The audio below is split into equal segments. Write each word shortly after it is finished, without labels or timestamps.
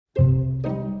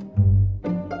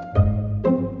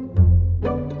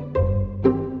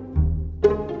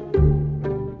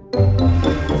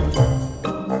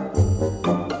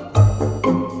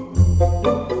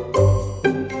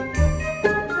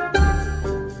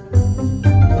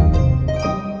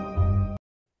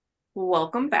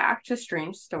Welcome back to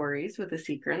Strange Stories with the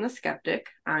Seeker and the Skeptic.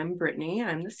 I'm Brittany.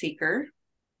 I'm the Seeker.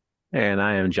 And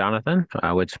I am Jonathan,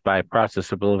 which by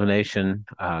process of elimination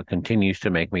continues to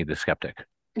make me the skeptic.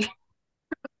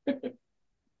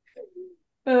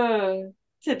 Uh,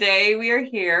 Today we are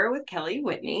here with Kelly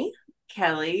Whitney.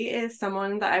 Kelly is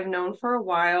someone that I've known for a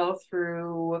while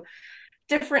through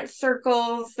different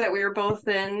circles that we were both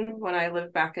in when I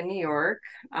lived back in New York.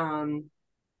 Um,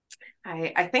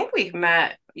 I think we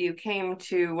met. You came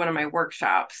to one of my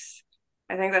workshops.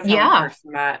 I think that's how we Yeah, first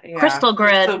met. Yeah, crystal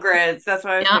crystal grid. grids. That's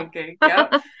what I was Yeah. thinking.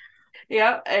 Yep.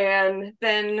 Yep. And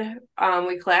then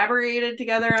we collaborated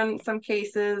together on some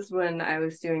cases when I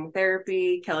was doing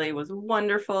therapy. Kelly was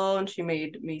wonderful and she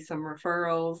made me some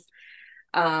referrals.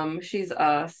 She's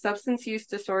a substance use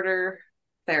disorder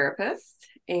therapist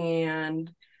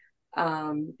and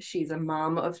she's a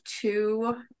mom of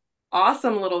two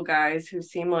awesome little guys who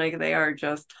seem like they are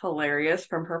just hilarious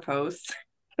from her posts.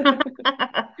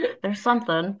 There's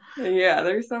something. Yeah,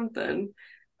 there's something.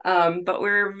 But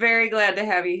we're very glad to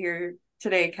have you here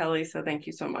today, Kelly. So thank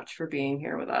you so much for being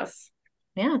here with us.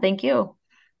 Yeah, thank you.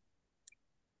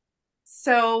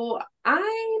 So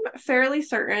I'm fairly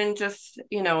certain, just,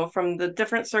 from the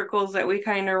different circles that we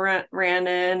kind of ran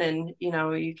in, and,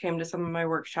 you came to some of my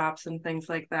workshops and things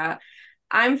like that.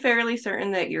 I'm fairly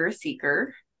certain that you're a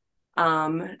seeker,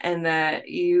 and that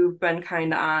you've been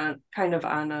kind of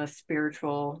on a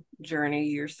spiritual journey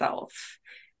yourself.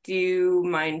 Do you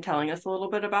mind telling us a little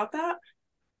bit about that?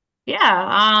 Yeah,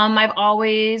 I've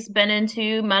always been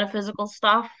into metaphysical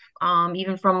stuff,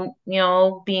 even from,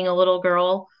 being a little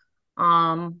girl.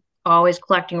 Always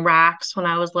collecting rocks when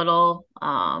I was little,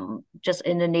 just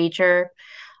into nature.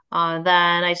 Then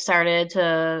I started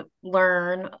to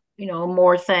learn,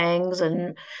 more things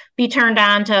and be turned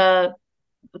on to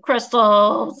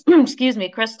crystals, excuse me,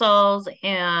 crystals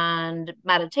and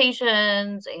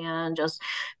meditations and just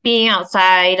being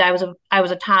outside. I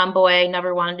was a tomboy,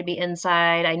 never wanted to be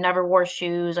inside. I never wore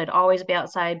shoes. I'd always be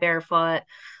outside barefoot.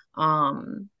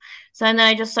 Um, so and then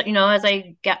I just, as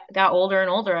I got older and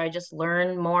older, I just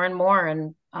learned more and more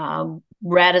and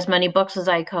read as many books as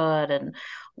I could and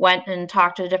went and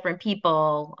talked to different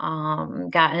people,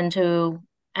 got into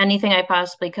anything I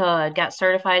possibly could, got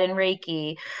certified in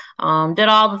Reiki, did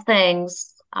all the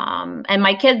things. And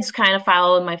my kids kind of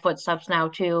follow in my footsteps now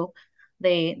too.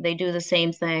 They do the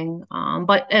same thing.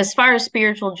 But as far as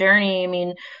spiritual journey, I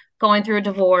mean, going through a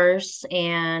divorce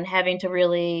and having to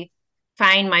really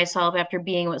find myself after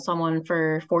being with someone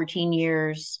for 14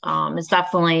 years, is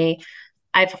definitely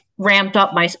I've ramped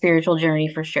up my spiritual journey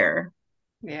for sure.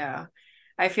 Yeah.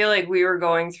 I feel like we were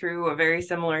going through a very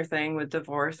similar thing with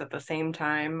divorce at the same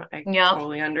time. I Yep.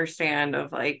 totally understand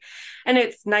of like, and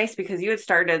it's nice because you had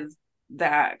started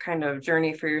that kind of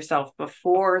journey for yourself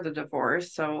before the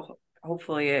divorce. So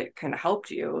hopefully it kind of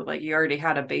helped you. Like you already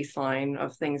had a baseline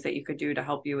of things that you could do to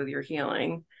help you with your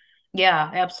healing. Yeah,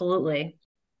 absolutely.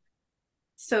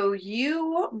 So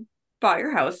you bought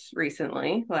your house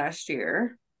recently, last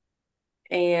year.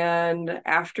 And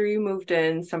after you moved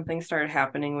in, something started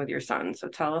happening with your son. So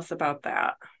tell us about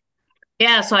that.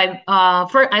 Yeah, so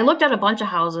I looked at a bunch of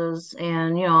houses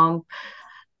and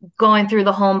going through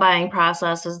the home buying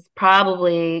process is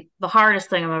probably the hardest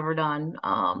thing I've ever done.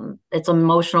 It's an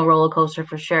emotional roller coaster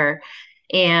for sure.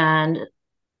 And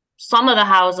some of the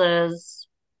houses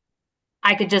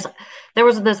I could just, there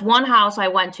was this one house I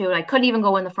went to and I couldn't even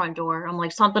go in the front door. I'm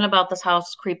like, something about this house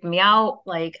is creeping me out.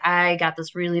 Like, I got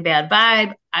this really bad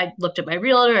vibe. I looked at my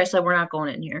realtor. I said, we're not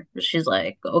going in here. She's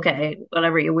like, okay,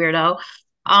 whatever, you weirdo.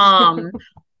 Um,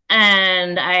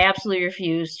 and I absolutely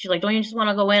refused. She's like, don't you just want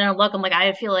to go in and look? I'm like,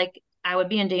 I feel like I would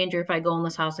be in danger if I go in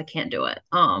this house. I can't do it.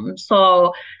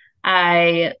 So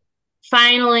I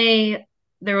finally,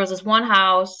 there was this one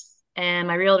house and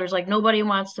my realtor's like, nobody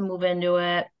wants to move into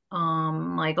it.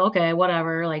 Like, okay,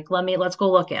 whatever. Like, let's go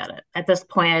look at it. At this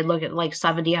point, I looked at like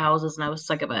 70 houses and I was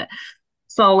sick of it.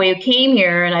 So we came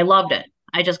here and I loved it.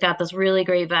 I just got this really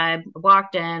great vibe.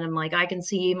 Walked in, I'm like, I can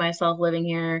see myself living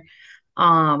here.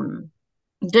 Um,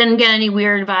 didn't get any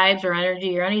weird vibes or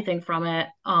energy or anything from it.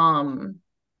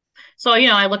 So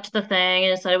I looked at the thing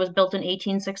and it said it was built in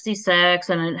 1866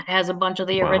 and it has a bunch of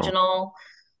the Wow. original,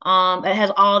 it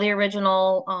has all the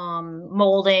original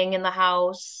molding in the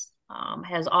house,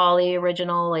 has all the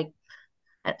original like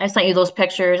I sent you those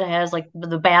pictures. It has like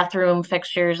the bathroom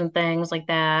fixtures and things like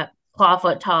that,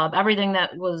 clawfoot tub, everything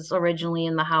that was originally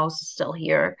in the house is still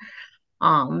here.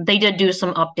 They did do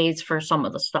some updates for some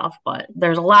of the stuff, but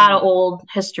there's a lot of Mm-hmm. old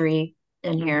history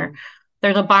in here. Mm-hmm.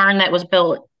 There's a barn that was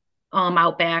built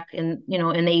out back in the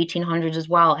 1800s as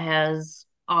well. It has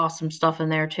awesome stuff in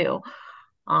there too.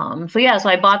 So yeah, so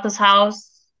I bought this house.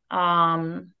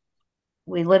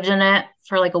 We lived in it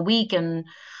for like a week, and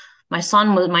my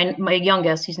son was my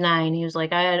youngest, he's 9. He was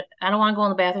like, I don't want to go in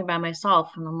the bathroom by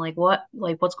myself. And I'm like, what?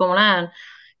 Like, what's going on?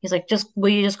 He's like, just will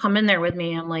you just come in there with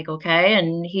me? I'm like, okay.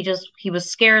 And he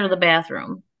was scared of the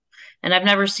bathroom. And I've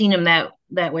never seen him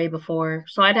that way before.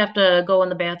 So I'd have to go in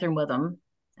the bathroom with him.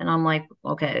 And I'm like,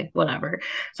 okay, whatever.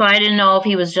 So I didn't know if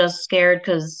he was just scared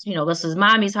because, this is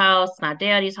mommy's house, it's not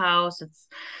daddy's house. It's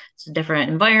a different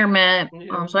environment.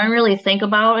 Yeah. So I didn't really think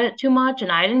about it too much,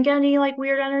 and I didn't get any like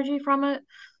weird energy from it.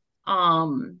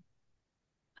 Um,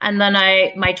 and then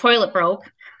my toilet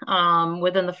broke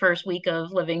within the first week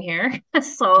of living here.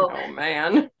 So Oh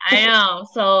man. I know.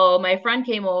 So my friend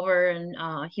came over, and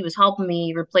he was helping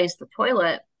me replace the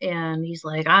toilet. And he's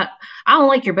like, I don't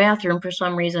like your bathroom for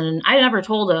some reason. And I never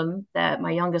told him that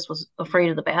my youngest was afraid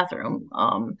of the bathroom.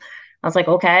 I was like,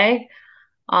 okay.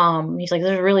 He's like,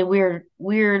 there's a really weird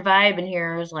vibe in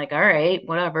here. I was like, all right,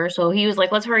 whatever. So he was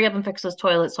like, let's hurry up and fix this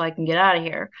toilet so I can get out of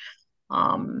here.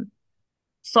 Um,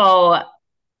 so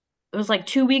it was like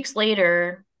 2 weeks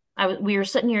later. We were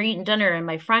sitting here eating dinner, and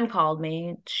my friend called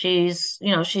me. She's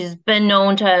been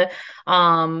known to,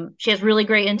 she has really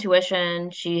great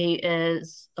intuition. She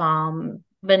is,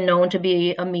 been known to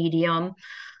be a medium.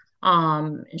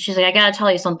 And she's like, I gotta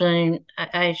tell you something.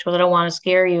 She goes, I don't want to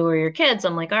scare you or your kids.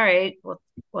 I'm like, all right,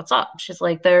 what's up? She's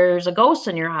like, there's a ghost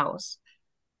in your house.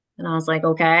 And I was like,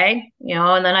 okay,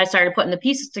 and then I started putting the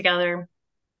pieces together.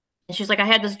 And she's like, I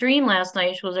had this dream last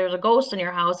night. She goes, there's a ghost in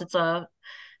your house. It's a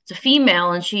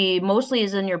female, and she mostly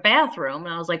is in your bathroom.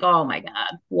 And I was like, oh my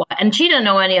God, what? And she didn't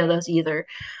know any of this either.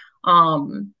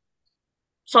 Um,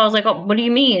 so I was like, oh, what do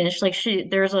you mean? And she's like,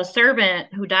 there's a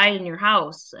servant who died in your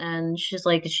house, and she's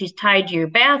like, she's tied to your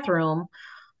bathroom.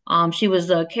 She was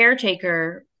a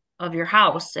caretaker of your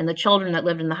house and the children that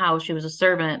lived in the house. She was a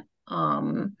servant.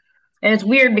 And it's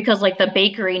weird because like the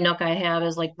bakery nook I have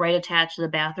is like right attached to the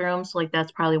bathroom. So like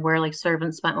that's probably where like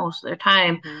servants spent most of their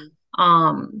time. Mhm.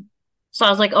 Um, so I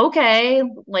was like, okay,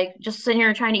 like just sitting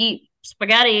here trying to eat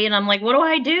spaghetti. And I'm like, what do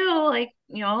I do? Like,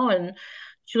 and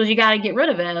she goes, you got to get rid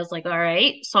of it. I was like, all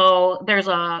right. So there's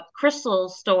a crystal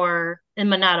store in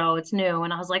Minetto. It's new.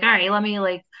 And I was like, all right, let me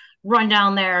like run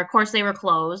down there. Of course, they were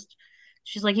closed.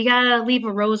 She's like, you gotta leave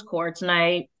a rose quartz. And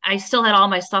I still had all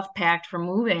my stuff packed for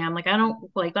moving. I'm like, I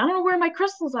don't know where my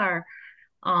crystals are.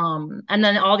 And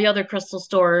then all the other crystal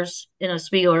stores in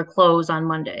Oswego are closed on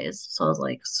Mondays. So I was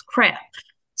like, crap.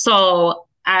 So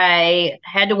I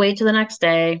had to wait till the next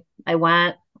day. I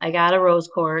went, I got a rose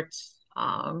quartz.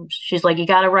 She's like, you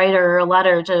got to write her a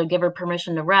letter to give her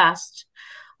permission to rest.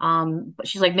 But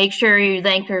she's like, make sure you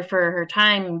thank her for her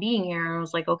time being here. And I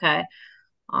was like, okay.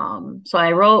 So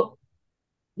I wrote,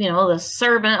 the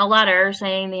servant a letter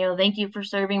saying, thank you for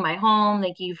serving my home.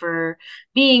 Thank you for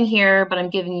being here, but I'm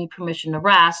giving you permission to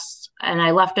rest. And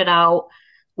I left it out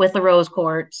with the rose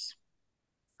quartz.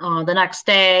 The next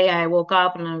day I woke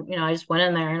up, and, I just went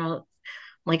in there, and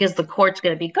like, is the quartz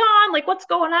going to be gone? Like, what's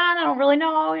going on? I don't really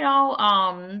know,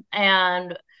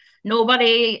 and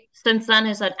nobody since then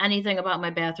has said anything about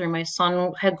my bathroom. My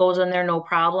son had goes in there, no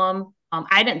problem.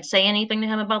 I didn't say anything to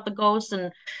him about the ghost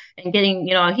and getting,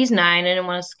 he's 9. I didn't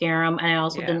want to scare him. And I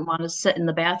also Yeah. didn't want to sit in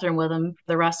the bathroom with him for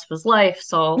the rest of his life.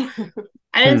 So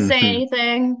I didn't say Hmm.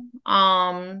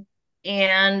 anything.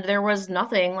 And there was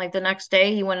nothing. Like the next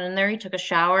day he went in there, he took a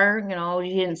shower,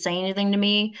 he didn't say anything to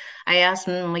me. I asked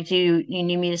him, like, do you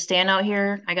need me to stand out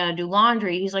here? I gotta do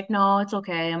laundry. He's like, no, it's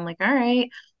okay. I'm like, all right.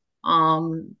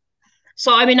 Um,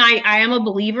 so I mean I am a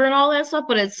believer in all that stuff,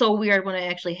 but it's so weird when it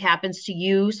actually happens to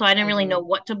you. So I didn't really know Mhm.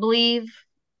 what to believe.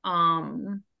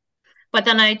 Um, but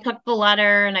then I took the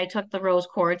letter and I took the rose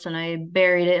quartz and I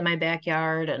buried it in my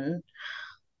backyard, and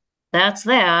that's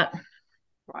that.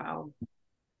 Wow.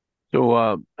 So,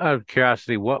 out of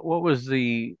curiosity, what was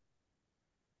the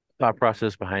thought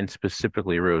process behind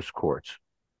specifically rose quartz?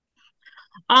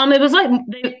 It was like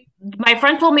my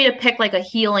friend told me to pick like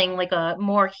like a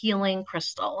more healing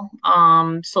crystal.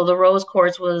 So the rose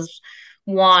quartz was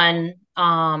one.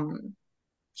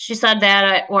 She said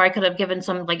that, or I could have given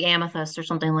some like amethyst or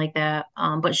something like that.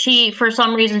 But for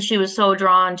some reason, she was so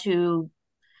drawn to.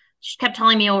 She kept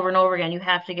telling me over and over again, "You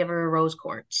have to give her a rose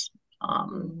quartz."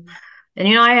 Um, Mhm.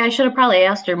 and I should have probably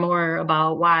asked her more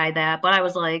about why that, but I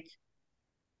was like,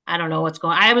 I don't know what's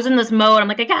going. I was in this mode. I'm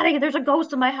like, I gotta get. There's a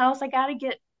ghost in my house. I gotta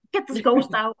get this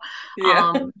ghost out. Yeah.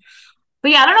 Um,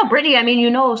 but yeah, I don't know, Brittany. I mean, you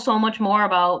know so much more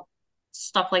about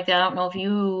stuff like that. I don't know if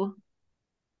you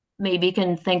maybe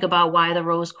can think about why the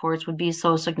rose quartz would be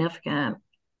so significant.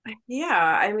 Yeah.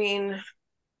 I mean,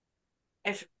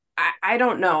 if I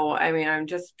don't know. I mean, I'm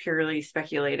just purely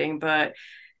speculating, but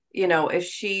if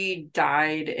she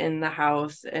died in the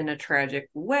house in a tragic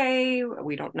way,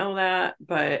 we don't know that,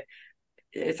 but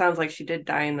it sounds like she did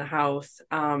die in the house.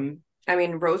 I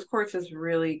mean, rose quartz is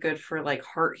really good for like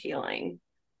heart healing,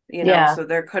 Yeah. so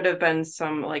there could have been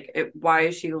some like why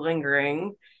is she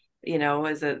lingering?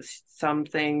 Is it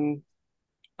something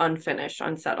unfinished,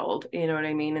 unsettled? You know what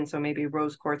I mean? And so maybe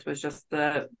rose quartz was just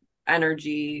the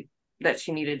energy that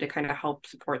she needed to kind of help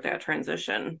support that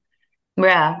transition.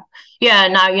 Yeah. Yeah.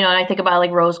 Now, I think about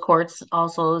like rose quartz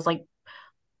also is like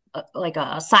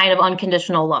a sign of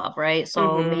unconditional love, right? So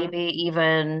Mm-hmm. maybe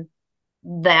even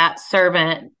that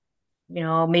servant,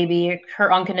 maybe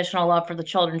her unconditional love for the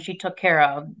children she took care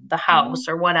of, the Mm-hmm. house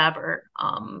or whatever,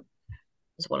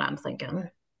 is what I'm thinking.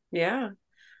 Yeah.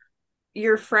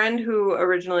 Your friend who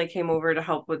originally came over to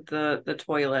help with the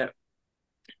toilet,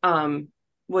 um,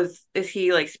 is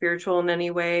he like spiritual in any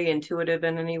way, intuitive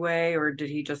in any way, or did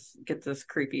he just get this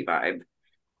creepy vibe?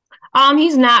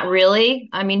 He's not really.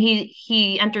 I mean,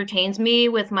 he entertains me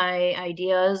with my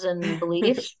ideas and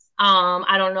beliefs.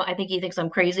 I don't know. I think he thinks I'm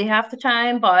crazy half the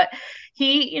time, but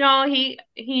he's not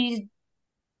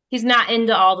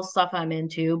into all the stuff I'm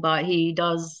into, but he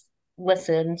does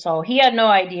listen. So he had no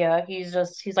idea. He's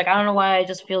like, I don't know why it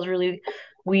just feels really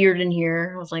weird in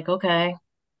here. I was like, okay,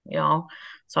 you know.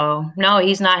 So no,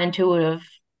 he's not intuitive.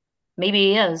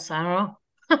 Maybe he is. I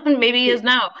don't know. Maybe he is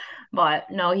now. But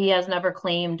no, he has never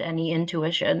claimed any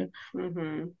intuition.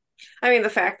 Mm-hmm. I mean, the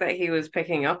fact that he was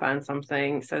picking up on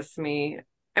something says to me,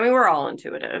 I mean, we're all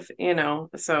intuitive,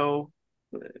 so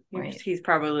Right. he's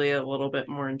probably a little bit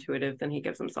more intuitive than he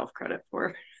gives himself credit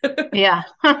for, Yeah.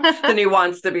 than he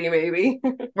wants to be, maybe.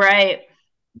 Right.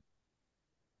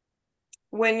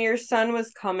 When your son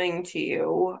was coming to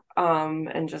you,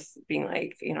 and just being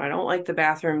like, I don't like the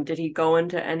bathroom, did he go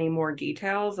into any more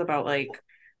details about like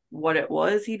what it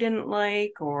was he didn't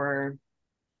like, or?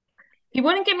 He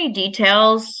wouldn't give me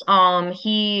details.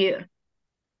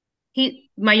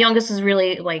 My youngest is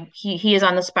really like he is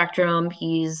on the spectrum.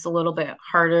 He's a little bit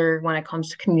harder when it comes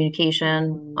to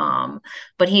communication. Mhm.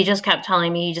 But he just kept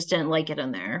telling me he just didn't like it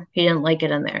in there. He didn't like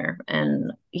it in there,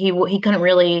 and he couldn't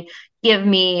really give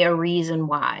me a reason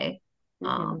why,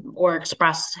 Mhm. or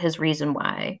express his reason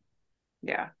why.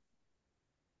 Yeah,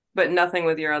 but nothing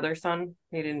with your other son.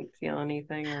 He didn't feel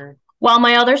anything, or? Well,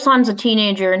 my other son's a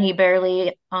teenager and he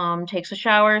barely takes a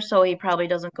shower, so he probably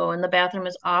doesn't go in the bathroom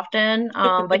as often.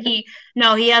 But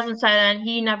no, he hasn't said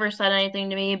he never said anything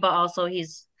to me, but also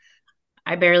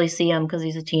I barely see him because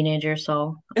he's a teenager.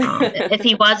 So if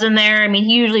he was in there, I mean,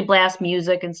 he usually blasts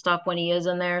music and stuff when he is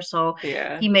in there, so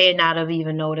Yeah. he may not have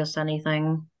even noticed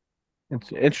anything.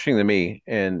 It's interesting to me,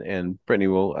 and Brittany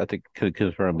will, I think, could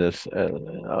confirm this.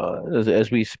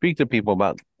 As we speak to people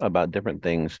about different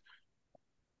things,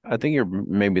 I think you're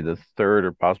maybe the third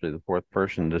or possibly the fourth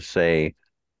person to say,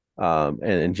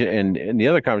 and the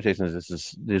other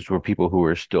conversations, these were people who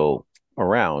are still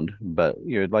around, but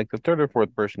you're like the third or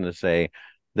fourth person to say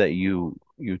that you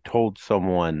told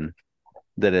someone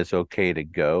that it's okay to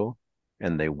go,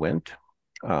 and they went.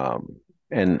 Um,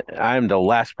 and I'm the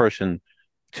last person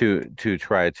to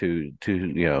try to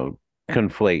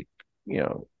conflate you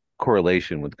know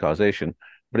correlation with causation.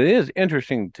 But it is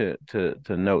interesting to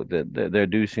note that there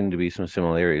do seem to be some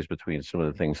similarities between some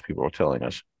of the things people are telling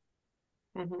us.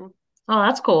 Hmm. Oh,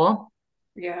 that's cool.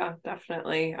 Yeah,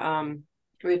 definitely.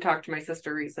 We talked to my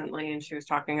sister recently, and she was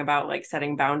talking about like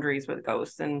setting boundaries with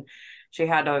ghosts, and she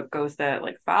had a ghost that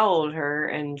like followed her,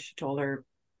 and she told her,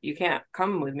 "You can't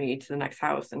come with me to the next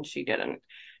house," and she didn't.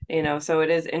 So it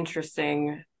is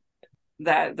interesting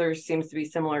that there seems to be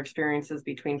similar experiences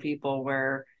between people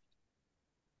where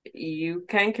you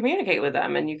can communicate with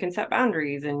them and you can set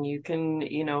boundaries and you can,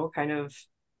 kind of,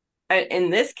 in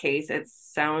this case, it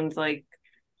sounds like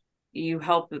you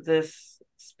help this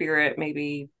spirit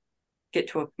maybe get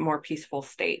to a more peaceful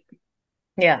state.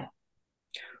 Yeah.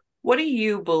 What do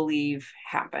you believe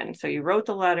happened? So you wrote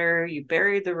the letter, you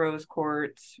buried the rose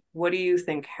quartz. What do you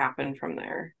think happened from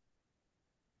there?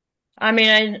 I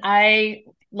mean, I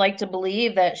like to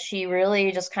believe that she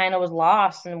really just kind of was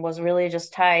lost and was really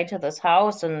just tied to this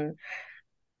house and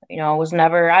was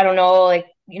never, I don't know, like,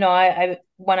 I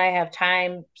when I have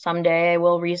time someday, I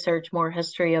will research more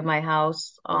history of my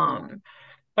house. Mm-hmm.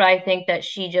 But I think that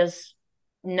she just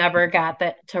never got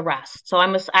that to rest. So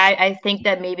I think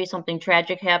that maybe something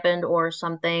tragic happened or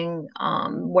something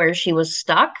where she was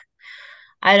stuck.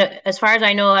 As far as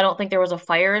I know, I don't think there was a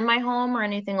fire in my home or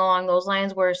anything along those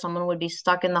lines where someone would be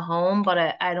stuck in the home,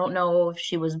 but I don't know if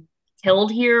she was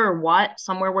killed here or what,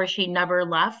 somewhere where she never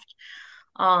left.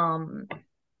 Um,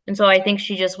 And so I think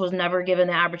she just was never given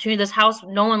the opportunity. This house,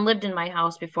 no one lived in my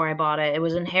house before I bought it. It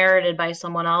was inherited by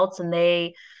someone else and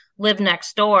they lived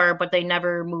next door, but they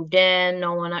never moved in.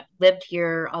 No one lived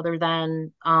here other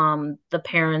than the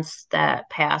parents that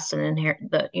passed and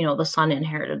inherit the son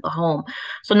inherited the home.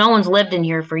 So no one's lived in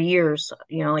here for years,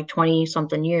 like 20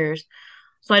 something years.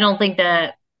 So I don't think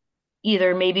that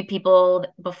either maybe people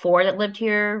before that lived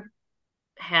here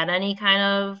had any kind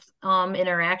of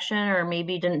interaction or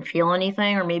maybe didn't feel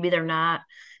anything or maybe they're not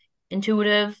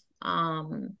intuitive.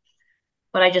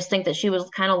 But I just think that she was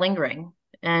kind of lingering.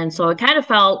 And so it kind of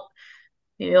felt,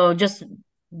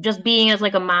 just being as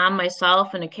like a mom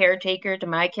myself and a caretaker to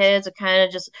my kids,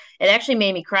 it actually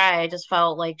made me cry. I just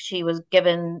felt like she was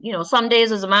given, some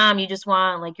days as a mom, you just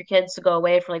want like your kids to go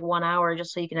away for like 1 hour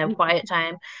just so you can have quiet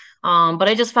time. But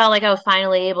I just felt like I was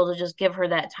finally able to just give her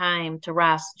that time to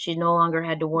rest. She no longer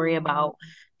had to worry Mhm. about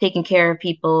taking care of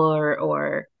people or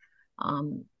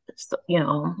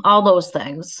all those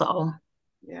things. So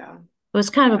Yeah, it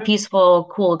was kind of a peaceful,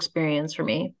 cool experience for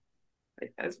me.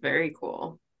 that's very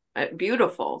cool.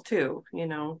 Beautiful too, you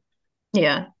know.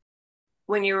 Yeah.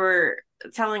 When you were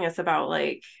telling us about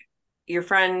like your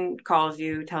friend calls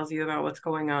you, tells you about what's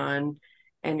going on,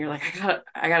 and you're like,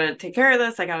 I gotta take care of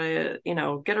this. I gotta,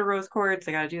 get a rose quartz.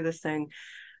 I gotta do this thing.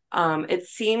 It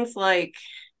seems like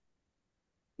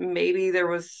maybe there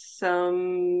was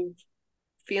some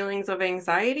feelings of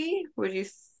anxiety,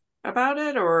 about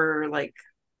it, or like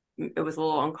it was a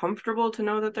little uncomfortable to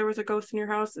know that there was a ghost in your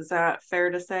house. Is that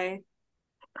fair to say?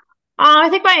 I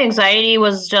think my anxiety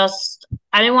was just,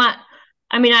 I didn't want,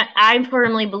 I mean, I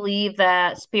firmly believe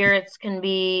that spirits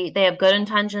they have good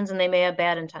intentions and they may have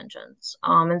bad intentions.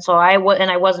 And so I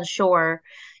wasn't sure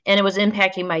and it was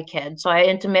impacting my kid. So I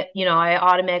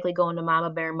automatically go into mama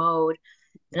bear mode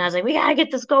and I was like, we gotta get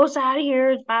this ghost out of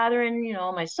here. It's bothering,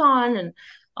 my son. And,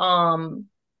 um,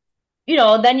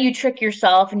 then you trick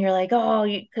yourself and you're like, oh,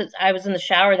 because I was in the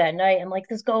shower that night. I'm like,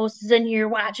 this ghost is in here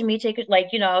watching me take it, like,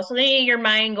 so then your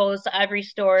mind goes to every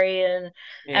story and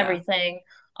Yeah. everything.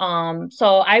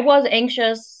 So I was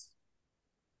anxious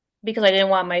because I didn't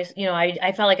want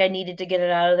I felt like I needed to get it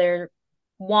out of there.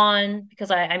 One,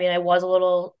 because I was a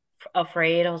little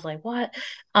afraid. I was like, what?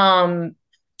 Um,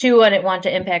 Two, I didn't want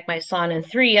to impact my son. And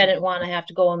three, I didn't want to have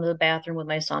to go into the bathroom with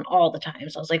my son all the time.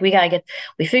 So I was like, we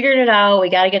figured it out.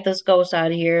 We got to get this ghost out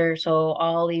of here so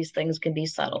all these things can be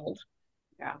settled.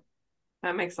 Yeah,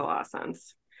 that makes a lot of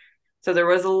sense. So there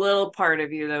was a little part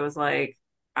of you that was like,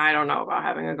 I don't know about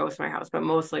having a ghost in my house, but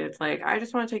mostly it's like, I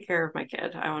just want to take care of my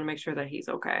kid. I want to make sure that he's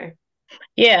okay.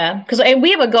 Yeah, because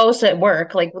we have a ghost at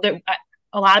work. Like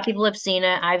a lot of people have seen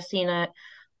it. I've seen it.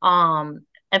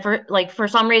 And for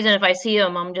some reason, if I see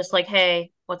him, I'm just like,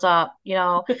 hey, what's up? And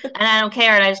I don't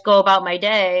care, and I just go about my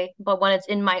day. But when it's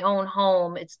in my own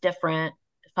home, it's different.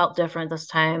 It felt different this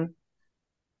time.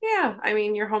 Yeah, I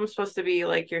mean, your home's supposed to be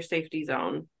like your safety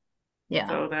zone. Yeah.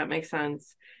 So that makes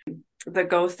sense. The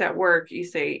ghost at work, you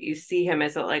say you see him.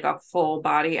 Is it like a full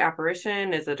body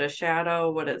apparition? Is it a shadow?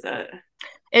 What is it?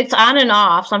 It's on and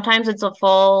off. Sometimes it's a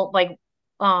full like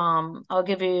I'll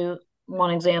give you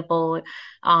one example.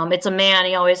 It's a man,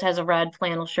 he always has a red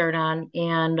flannel shirt on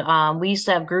and we used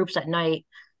to have groups at night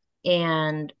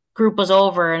and group was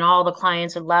over and all the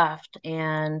clients had left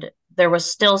and there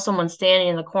was still someone standing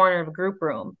in the corner of a group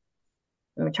room.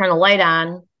 And we turned the light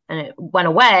on and it went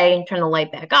away and turned the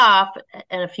light back off.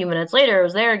 And a few minutes later, it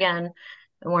was there again.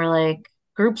 And we're like,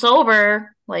 group's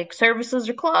over, like services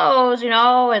are closed,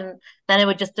 and then it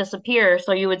would just disappear.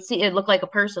 So you would see it looked like a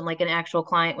person, like an actual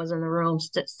client was in the room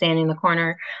standing in the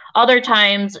corner. Other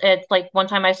times it's like one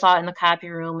time I saw it in the copy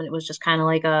room and it was just kind of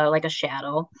like a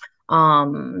shadow.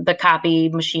 The copy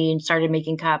machine started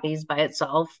making copies by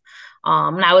itself.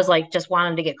 And I was like just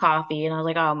wanted to get coffee and I was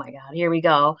like, oh my God, here we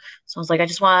go. So I was like, I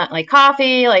just want like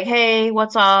coffee, like, hey,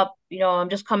 what's up? I'm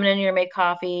just coming in here to make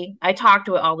coffee. I talk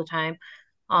to it all the time.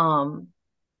 Um,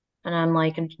 and I'm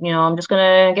like, I'm just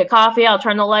gonna get coffee. I'll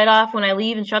turn the light off when I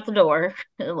leave and shut the door,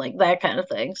 like that kind of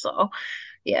thing. So,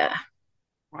 yeah.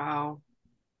 Wow.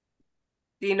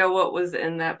 Do you know what was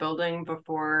in that building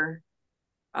before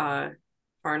uh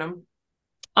Farnham?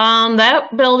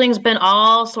 That building's been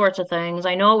all sorts of things.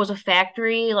 I know it was a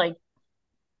factory, like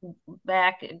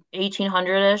back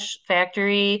 1800-ish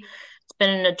factory. It's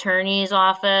been an attorney's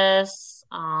office.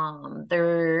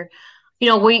 We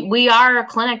are a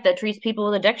clinic that treats people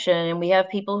with addiction, and we have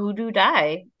people who do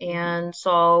die. Mhm. And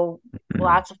so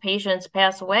lots of patients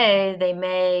pass away. They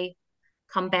may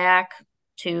come back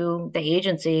to the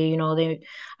agency. I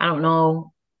don't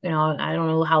know, I don't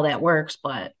know how that works,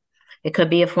 but it could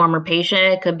be a former patient.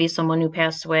 It could be someone who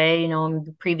passed away, in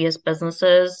the previous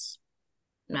businesses.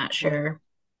 Not Mhm. sure.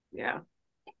 Yeah,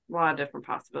 a lot of different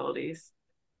possibilities.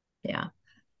 Yeah.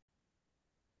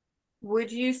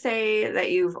 Would you say that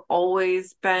you've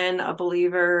always been a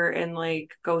believer in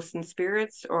like ghosts and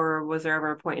spirits, or was there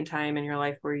ever a point in time in your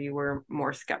life where you were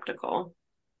more skeptical?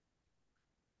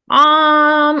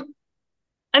 Um,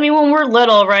 I mean, when we're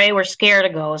little, right, we're scared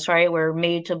of ghosts, right? We're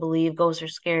made to believe ghosts are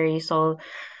scary. So,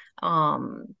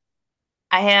 um,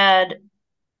 I had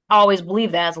always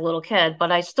believed that as a little kid,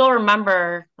 but I still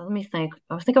remember, let me think.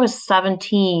 I think I was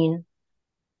 17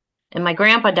 and my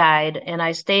grandpa died and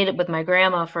I stayed with my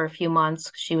grandma for a few months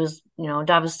 'cause she was,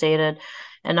 devastated.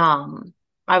 And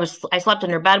I slept in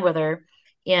her bed with her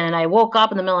and I woke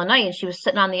up in the middle of the night and she was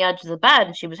sitting on the edge of the bed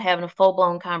and she was having a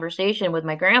full-blown conversation with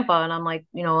my grandpa and I'm like,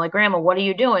 like grandma, what are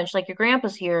you doing? She's like, your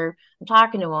grandpa's here. I'm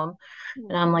talking to him.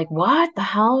 And I'm Mhm. like, what the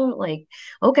hell? Like,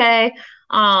 okay.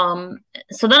 Um,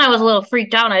 so then I was a little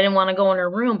freaked out and I didn't want to go in her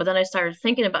room, but then I started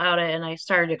thinking about it and I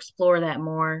started to explore that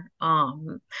more.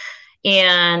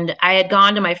 And I had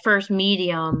gone to my first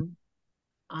medium.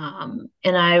 And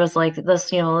I was like,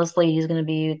 this lady is going to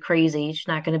be crazy. She's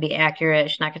not going to be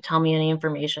accurate. She's not going to tell me any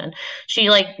information. She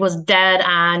like was dead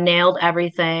on, nailed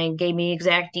everything, gave me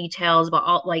exact details about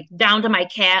all, like down to my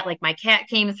cat. Like my cat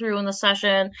came through in the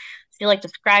session. She like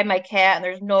described my cat, and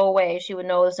there's no way she would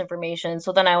know this information.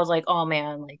 So then I was like, oh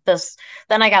man, like this.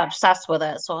 Then I got obsessed with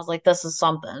it. So I was like, this is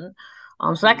something.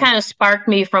 So that Mhm. kind of sparked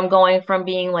me from going from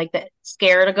being like that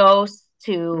scared of ghosts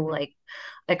to Mhm. like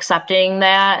accepting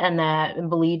that and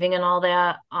believing in all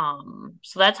that.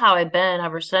 So that's how I've been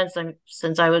ever since. And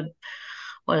since I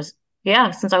was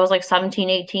yeah, since I was like 17,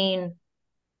 18,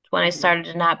 when I Mhm. started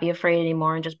to not be afraid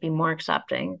anymore and just be more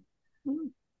accepting.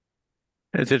 Mhm.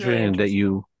 It's That's really interesting that interesting.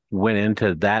 you went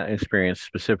into that experience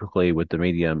specifically with the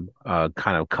medium,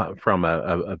 kind of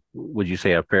from would you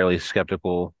say a fairly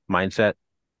skeptical mindset?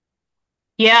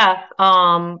 Yeah.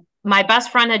 My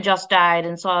best friend had just died,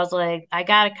 and so I was like, I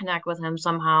gotta connect with him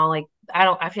somehow. Like,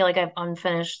 I feel like I've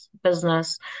unfinished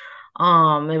business.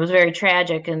 It was very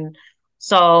tragic, and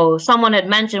so someone had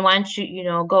mentioned, why don't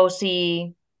you, go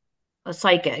see a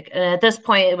psychic. And at this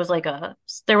point,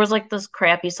 there was like this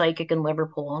crappy psychic in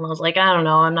Liverpool. And I was like, I don't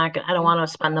know, I don't want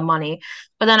to spend the money.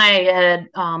 But then I had,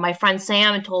 my friend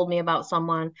Sam had told me about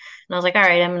someone. And I was like, all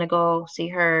right, I'm going to go see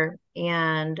her.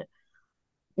 And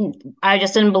I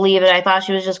just didn't believe it. I thought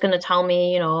she was just going to tell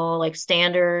me, like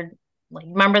standard, like,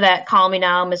 remember that Call Me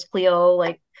Now, Miss Cleo,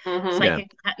 like Mhm. Yeah,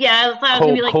 psychic. Yeah, I thought it was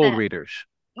going to be like cold that. readers,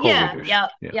 cold Yeah, readers. yeah,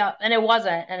 Yeah, yeah. And it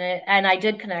wasn't. And I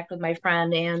did connect with my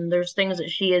friend and there's things that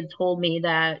she had told me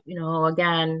that,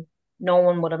 again, no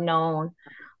one would have known.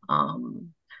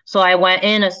 Um, so I went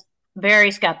in as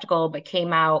very skeptical, but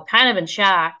came out kind of in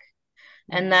shock.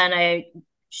 And Mhm. then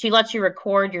she lets you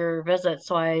record your visit.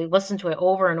 So I listened to it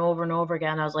over and over and over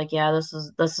again. I was like, yeah, this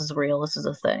is real. This is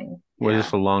a thing. was Yeah.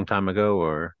 this a long time ago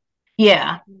or?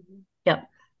 Yeah. Mhm. Yep.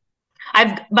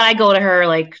 But I go to her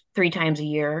like 3 times a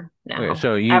year Okay, now,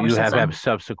 so you ever you since have had then.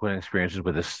 subsequent experiences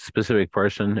with a specific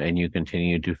person, and you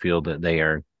continue to feel that they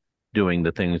are doing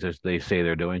the things that they say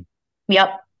they're doing.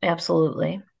 Yep,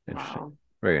 absolutely. Interesting, Wow.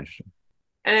 very interesting.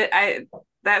 And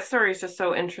that story is just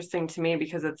so interesting to me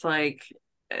because it's like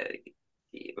uh,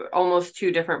 almost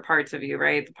two different parts of you,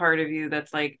 right? The part of you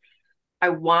that's like, I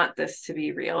want this to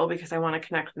be real because I want to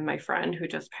connect with my friend who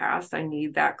just passed. I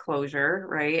need that closure,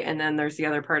 right? And then there's the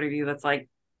other part of you that's like,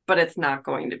 but it's not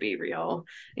going to be real,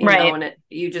 Right. and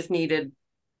you just needed,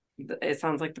 it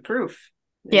sounds like the proof,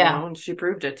 Yeah. and she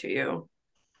proved it to you.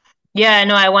 Yeah,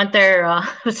 no, I went there.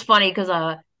 It was funny because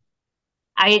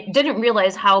I didn't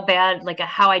realize how bad, like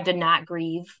how I did not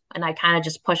grieve, and I kind of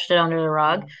just pushed it under the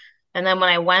rug. Mm. And then when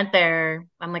I went there,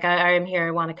 I'm like, I am here.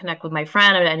 I want to connect with my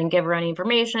friend. I didn't give her any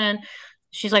information.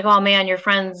 She's like, oh man, your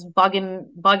friend's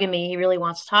bugging me. He really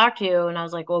wants to talk to you. And I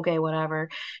was like, okay, whatever.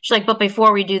 She's like, but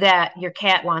before we do that, your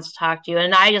cat wants to talk to you.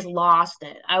 And I just lost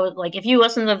it. I was like, if you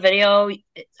listen to the video,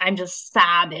 I'm just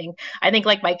sobbing. I think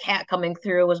like my cat coming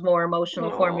through was more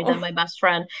emotional for me than Oh, my best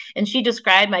friend. And she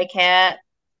described my cat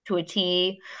to a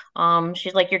T.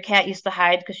 She's like, your cat used to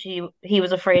hide because he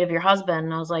was afraid of your husband.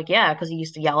 And I was like, yeah, because he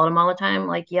used to yell at him all the time.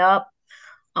 Like, yep.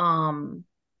 Um,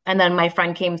 and then my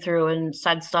friend came through and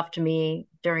said stuff to me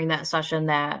during that session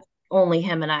that only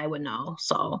him and I would know.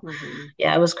 So mhm.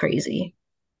 yeah, it was crazy.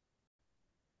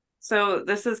 So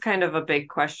this is kind of a big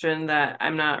question that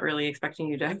I'm not really expecting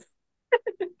you to,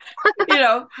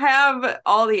 have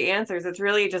all the answers. It's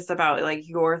really just about like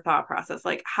your thought process.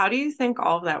 Like, how do you think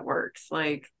all of that works?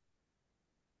 Like,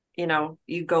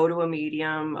 you go to a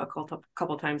medium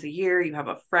couple times a year, you have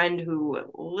a friend who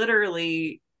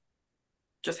literally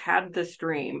just had this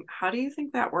dream. How do you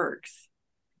think that works?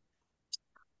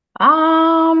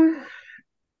 Um,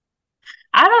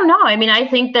 I don't know. I mean, I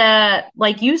think that,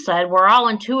 like you said, we're all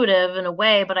intuitive in a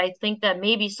way, but I think that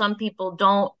maybe some people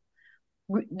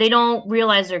they don't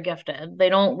realize they're gifted. They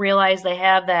don't realize they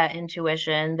have that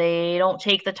intuition. They don't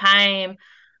take the time.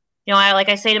 Like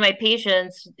I say to my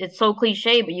patients, it's so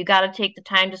cliche, but you got to take the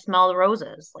time to smell the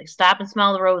roses. Like, stop and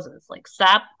smell the roses. Like,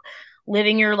 stop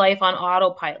living your life on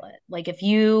autopilot. Like, if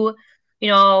you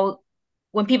know,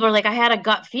 when people are like, I had a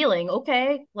gut feeling,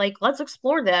 okay, like, let's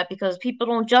explore that because people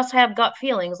don't just have gut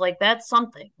feelings. Like, that's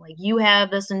something. Like, you have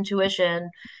this intuition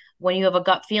when you have a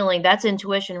gut feeling, that's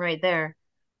intuition right there.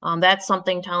 That's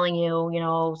something telling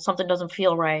you, something doesn't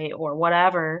feel right or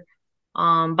whatever.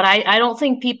 But I don't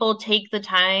think people take the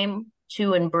time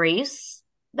to embrace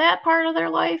that part of their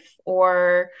life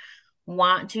or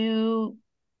want to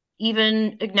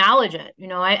even acknowledge it.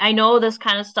 I know this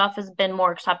kind of stuff has been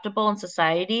more acceptable in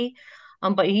society.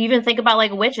 But you even think about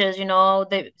like witches,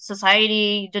 the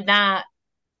society did not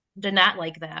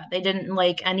like that. They didn't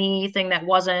like anything that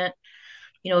wasn't,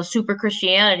 super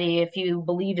Christianity. If you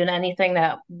believed in anything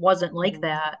that wasn't like Mhm.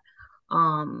 that,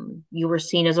 you were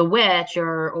seen as a witch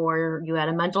or you had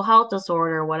a mental health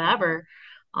disorder or Mhm. whatever.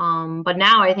 But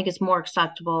now I think it's more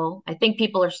acceptable. I think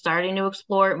people are starting to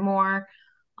explore it more.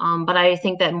 But I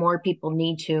think that more people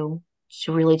need to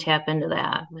really tap into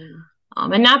that. Mhm.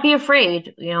 And not be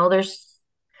afraid.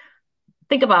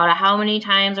 Think about it. How many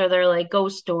times are there like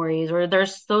ghost stories or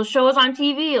there's those shows on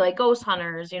TV like Ghost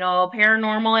Hunters,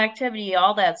 Paranormal Activity,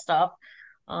 all that stuff.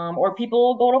 Or people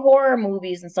will go to horror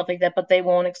movies and stuff like that, but they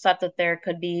won't accept that there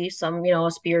could be some,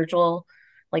 spiritual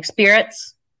like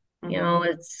spirits.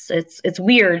 Mhm. It's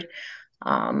weird.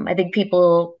 I think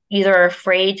people either are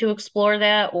afraid to explore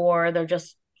that or they're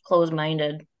just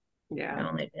closed-minded.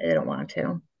 Yeah. They don't want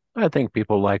to. I think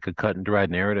people like a cut and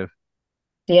dried narrative.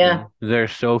 Yeah,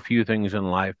 There's so few things in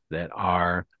life that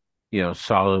are,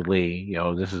 solidly,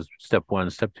 this is step one,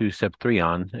 step two, step three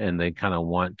on, and they kind of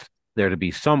want there to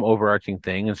be some overarching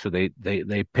thing, and so they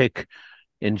pick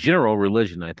in general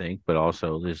religion, I think, but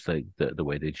also just like the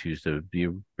way they choose to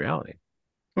view reality.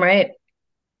 right.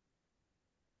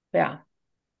 Yeah.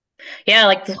 Yeah,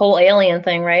 like this whole alien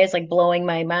thing, right? It's like blowing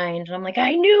my mind. And I'm like,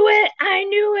 I knew it. I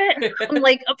knew it. I'm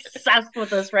like obsessed with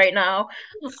this right now.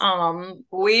 Um,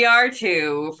 We are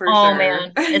too, for oh sure.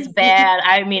 man, it's bad.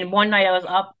 I mean, one night I was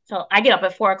up till I get up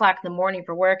at 4 o'clock in the morning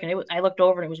for work, and I looked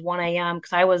over and it was 1 a.m.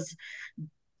 because I was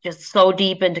just so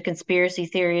deep into conspiracy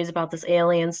theories about this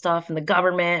alien stuff and the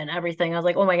government and everything. I was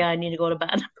like, oh my God, I need to go to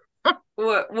bed.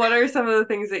 What are some of the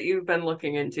things that you've been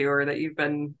looking into or that you've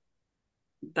been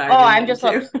Oh, diving I'm just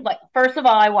into? like, first of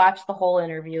all, I watched the whole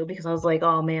interview because I was like,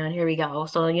 oh man, here we go.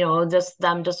 So, just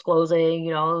them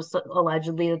disclosing,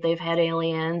 allegedly that they've had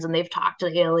aliens and they've talked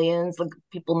to aliens, like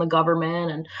people in the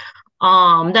government.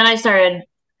 And then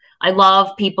I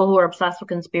love people who are obsessed with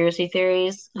conspiracy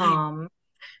theories. And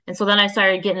so then I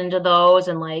started getting into those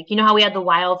and like, how we had the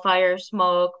wildfire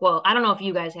smoke. Well, I don't know if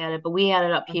you guys had it, but we had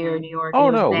it up here in Mhm. New York and Oh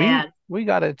it was no, we bad. we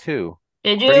got it too.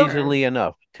 Did you? Sure. Crazily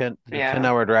enough, the ten Yeah.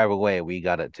 hour drive away, we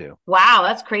got it too. Wow,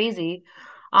 that's crazy.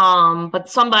 But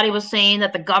somebody was saying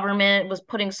that the government was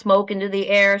putting smoke into the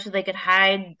air so they could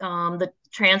hide the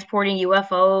transporting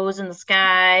UFOs in the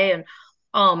sky. And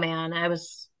oh man, I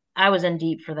was in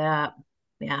deep for that.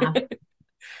 Yeah.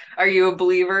 Are you a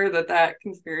believer that that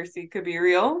conspiracy could be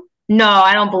real? No,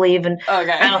 I don't believe in I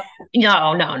Okay. don't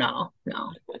no, no, no,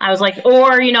 no. I was like,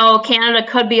 or Canada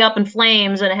could be up in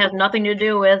flames and it has nothing to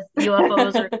do with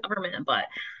UFOs or government, but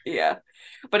Yeah.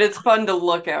 But it's fun to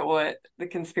look at what the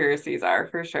conspiracies are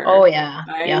for oh sure. yeah.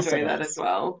 I Yes, it enjoy that as is.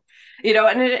 well.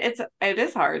 And it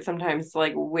is hard sometimes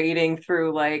like wading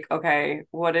through like, okay,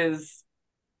 what is,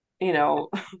 you know,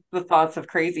 the thoughts of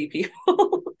crazy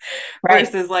people Right.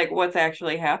 versus like what's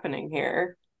actually happening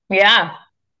here. Yeah.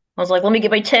 I was like, let me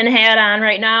get my tin hat on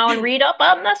right now and read up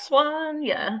on this one.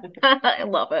 Yeah, I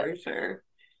love it. For sure.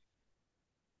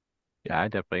 Yeah, I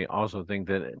definitely also think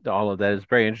that all of that is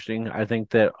very interesting. I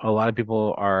think that a lot of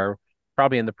people are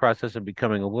probably in the process of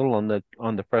becoming a little on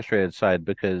the frustrated side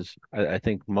because I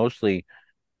think mostly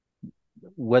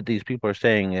what these people are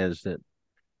saying is that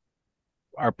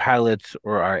our pilots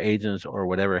or our agents or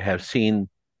whatever have seen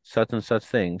such and such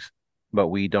things, but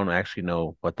we don't actually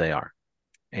know what they are.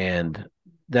 And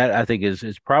that I think is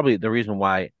probably the reason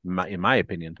why, in my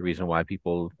opinion, the reason why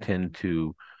people tend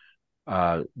to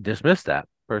dismiss that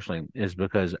personally is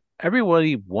because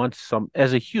everybody wants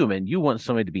as a human, you want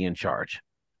somebody to be in charge.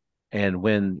 And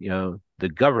when, the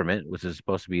government, which is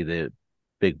supposed to be the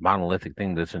big monolithic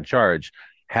thing that's in charge,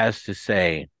 has to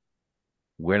say,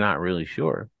 we're not really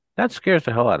sure, that scares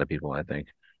the hell out of people, I think,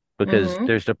 because Hmm.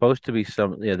 there's supposed to be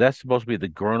that's supposed to be the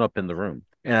grown up in the room.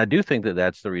 And I do think that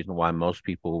that's the reason why most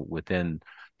people within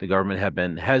the government have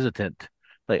been hesitant.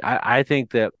 Like I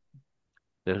think that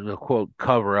the quote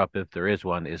cover up, if there is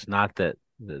one, is not that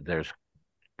there's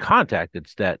contact.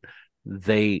 It's that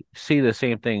they see the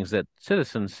same things that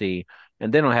citizens see,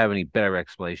 and they don't have any better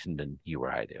explanation than you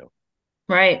or I do.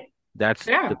 Right. That's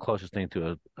the Yeah. closest thing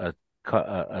to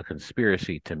a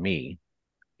conspiracy to me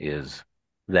is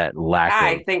that lack I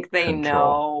of think they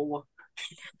control.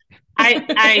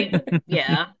 know.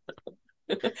 Yeah.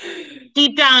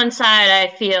 Deep down inside,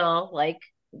 I feel like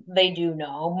they do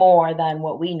know more than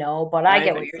what we know, but I I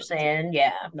get what think you're so too. saying.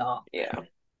 Yeah, no. Yeah,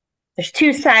 There's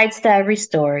two sides to every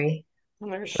story.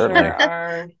 there sure Certainly.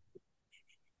 are.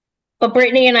 But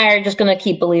Brittany and I are just gonna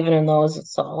keep believing in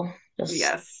those, so just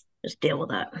Yes, just deal with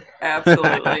that.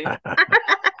 absolutely.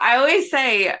 I always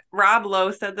say Rob Lowe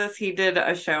said this. He did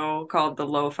a show called The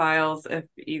Lowe Files. If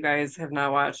you guys have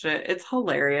not watched it, it's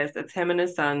hilarious. It's him and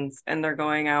his sons, and they're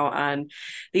going out on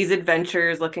these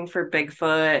adventures looking for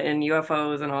Bigfoot and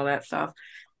UFOs and all that stuff.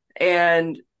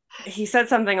 And he said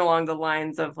something along the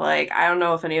lines of like, I don't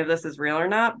know if any of this is real or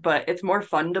not, but it's more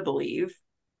fun to believe.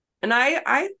 And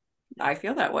I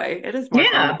feel that way. It is more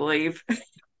fun to Yeah, believe.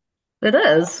 it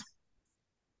is.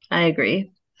 I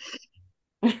agree.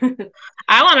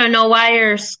 I want to know why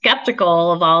you're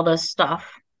skeptical of all this stuff.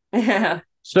 Yeah.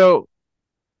 So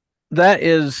that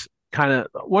is kind of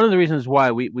one of the reasons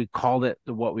why we called it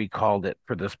what we called it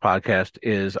for this podcast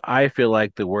is I feel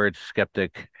like the word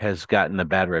skeptic has gotten a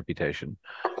bad reputation,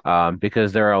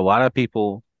 because there are a lot of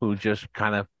people who just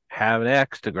kind of have an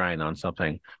axe to grind on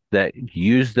something that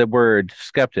use the word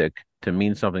skeptic to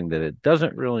mean something that it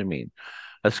doesn't really mean.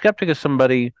 A skeptic is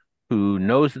somebody who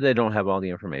knows that they don't have all the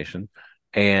information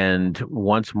and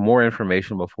wants more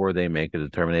information before they make a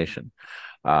determination.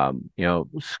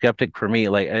 Skeptic for me,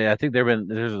 like I think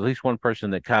there's at least one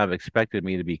person that kind of expected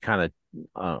me to be kind of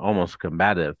almost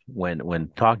combative when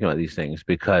talking about these things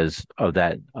because of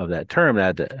that term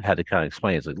that I had to kind of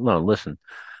explain. It's like, no, listen,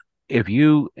 if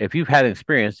you've had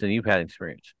experience, then you've had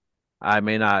experience. I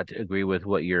may not agree with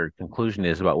what your conclusion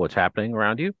is about what's happening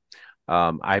around you.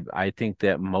 I think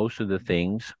that most of the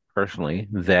things personally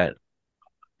that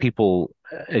people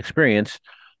experience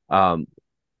um,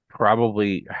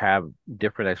 probably have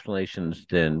different explanations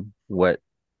than what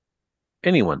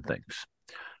anyone thinks.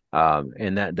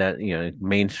 And that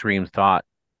mainstream thought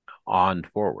on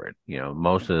forward.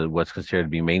 Most of what's considered to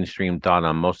be mainstream thought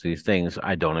on most of these things,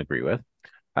 I don't agree with.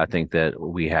 I think that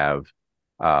we have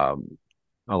um,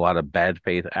 a lot of bad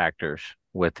faith actors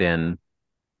within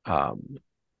um,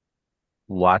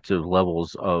 lots of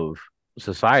levels of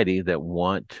society that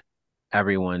want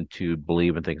everyone to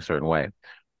believe and think a certain way.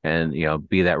 And,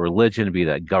 be that religion, be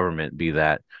that government, be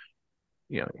that,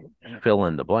 fill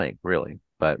in the blank, really.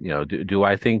 But, do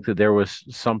I think that there was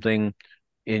something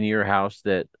in your house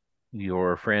that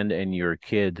your friend and your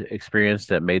kid experienced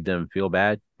that made them feel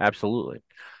bad? Absolutely.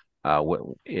 What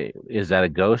is that a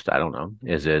ghost? I don't know.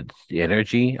 Is it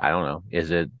energy? I don't know. Is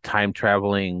it time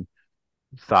traveling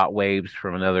thought waves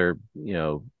from another,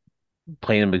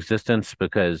 plane of existence?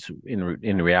 Because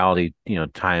in reality,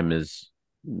 time is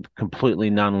completely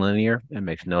nonlinear. It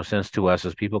makes no sense to us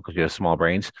as people because we have small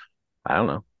brains. I don't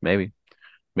know. Maybe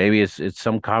it's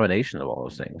some combination of all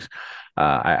those things.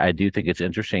 I do think it's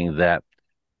interesting that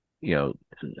you know,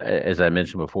 as I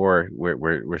mentioned before,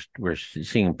 we're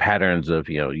seeing patterns of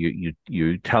you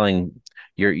telling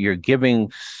you're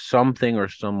giving something or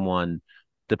someone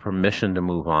the permission to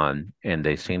move on, and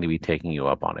they seem to be taking you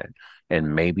up on it.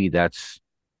 And maybe that's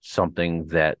something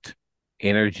that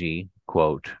energy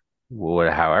quote,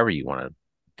 however you want to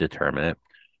determine it,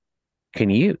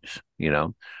 can use.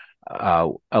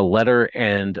 A letter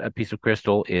and a piece of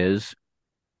crystal is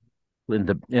I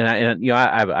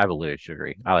have a literature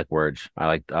degree. I like words.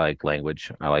 I like language.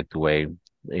 I like the way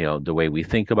we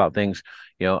think about things.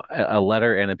 A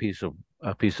letter and a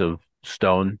piece of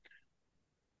stone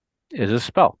is a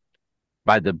spell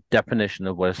by the definition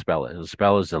of what a spell is. A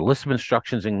spell is a list of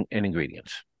instructions and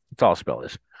ingredients. That's all a spell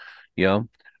is. You know,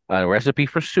 a recipe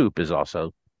for soup is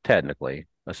also technically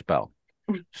a spell.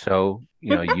 So,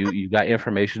 you got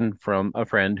information from a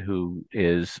friend who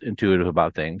is intuitive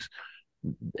about things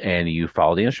and you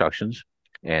follow the instructions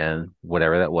and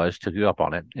whatever that was took you up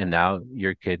on it. And now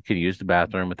your kid could use the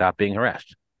bathroom without being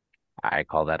harassed. I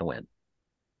call that a win.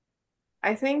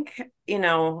 I think,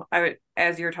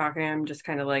 as you're talking, I'm just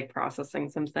kind of like processing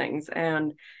some things.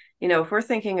 And, if we're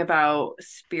thinking about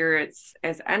spirits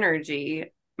as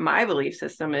energy, my belief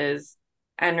system is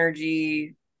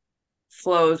energy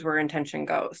flows where intention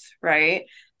goes, right?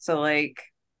 So, like,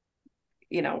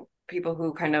 people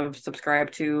who kind of subscribe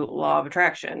to law of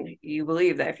attraction. You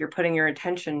believe that if you're putting your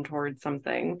intention towards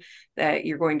something, that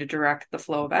you're going to direct the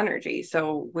flow of energy.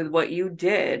 So with what you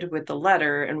did with the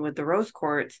letter and with the rose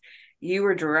quartz, you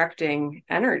were directing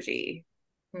energy.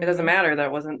 It doesn't matter that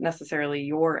it wasn't necessarily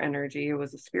your energy, it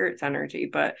was a spirit's energy.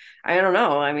 But I don't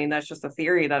know. I mean, that's just a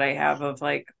theory that I have of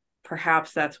like,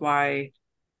 perhaps that's why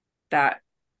that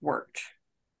worked.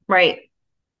 Right.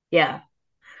 Yeah.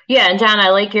 Yeah. And John, I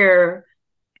like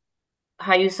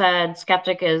how you said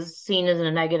skeptic is seen as in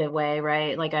a negative way,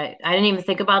 right? Like I didn't even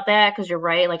think about that because you're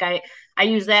right. Like I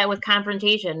use that with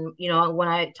confrontation. You know, when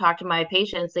I talk to my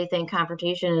patients, they think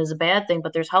confrontation is a bad thing,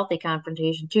 but there's healthy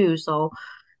confrontation too. So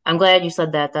I'm glad you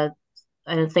said that. That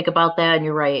I didn't think about that, and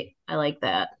you're right. I like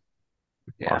that.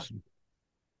 Yeah. Awesome.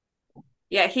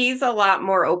 Yeah, he's a lot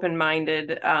more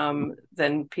open-minded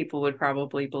than people would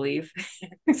probably believe,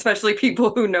 especially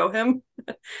people who know him,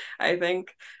 I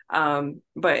think.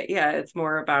 But yeah, it's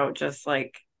more about just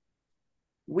like,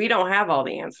 we don't have all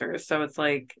the answers. So it's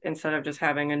like, instead of just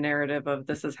having a narrative of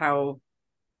this is how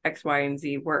X, Y, and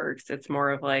Z works, it's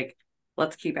more of like,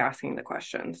 let's keep asking the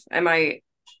questions. Am I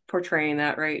portraying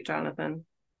that right, Jonathan?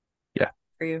 Yeah.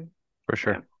 For you? For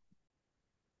sure. Yeah.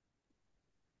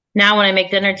 Now, when I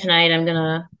make dinner tonight, I'm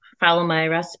gonna follow my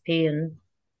recipe and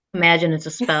imagine it's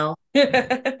a spell.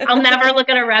 I'll never look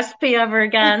at a recipe ever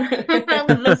again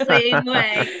the same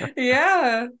way.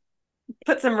 Yeah.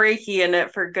 Put some Reiki in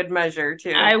it for good measure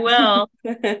too. I will.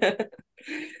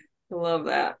 Love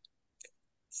that.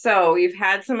 So you've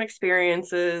had some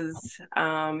experiences.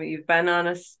 You've been on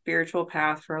a spiritual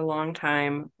path for a long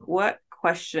time. What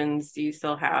questions do you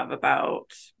still have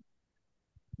about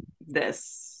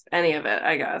this? Any of it,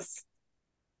 I guess.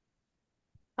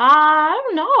 I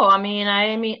don't know.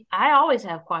 I always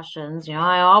have questions. You know,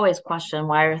 I always question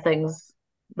why are things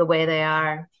the way they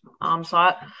are.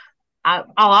 So I'll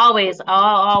always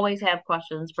have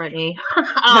questions, Brittany.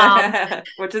 um,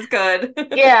 Which is good.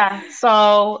 yeah.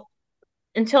 So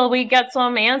until we get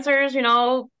some answers, you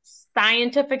know,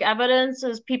 scientific evidence,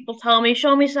 as people tell me,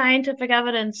 show me scientific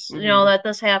evidence, you know, Mhm. that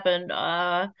this happened.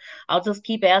 I'll just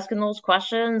keep asking those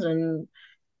questions and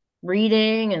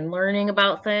reading and learning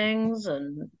about things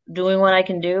and doing what I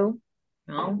can do.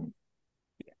 You know?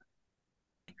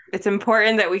 It's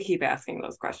important that we keep asking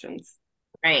those questions.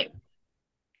 Right.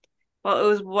 Well, it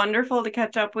was wonderful to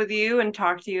catch up with you and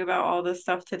talk to you about all this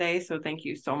stuff today. So thank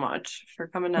you so much for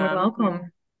coming You're on.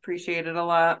 welcome. Appreciate it a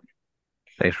lot.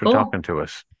 Thanks for Cool. talking to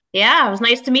us. Yeah, it was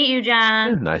nice to meet you, Yeah,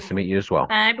 John. nice to meet you as well.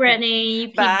 Bye, Brittany. You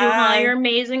keep doing all your Bye.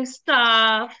 amazing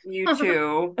stuff. You All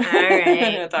too.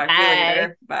 right. Talk to you Bye.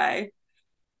 later. Bye.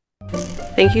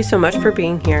 Thank you so much for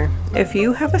being here. If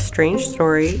you have a strange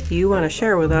story you want to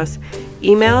share with us,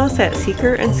 email us at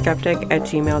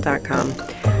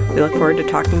seekerandskeptic@gmail.com. We look forward to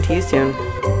talking to you soon.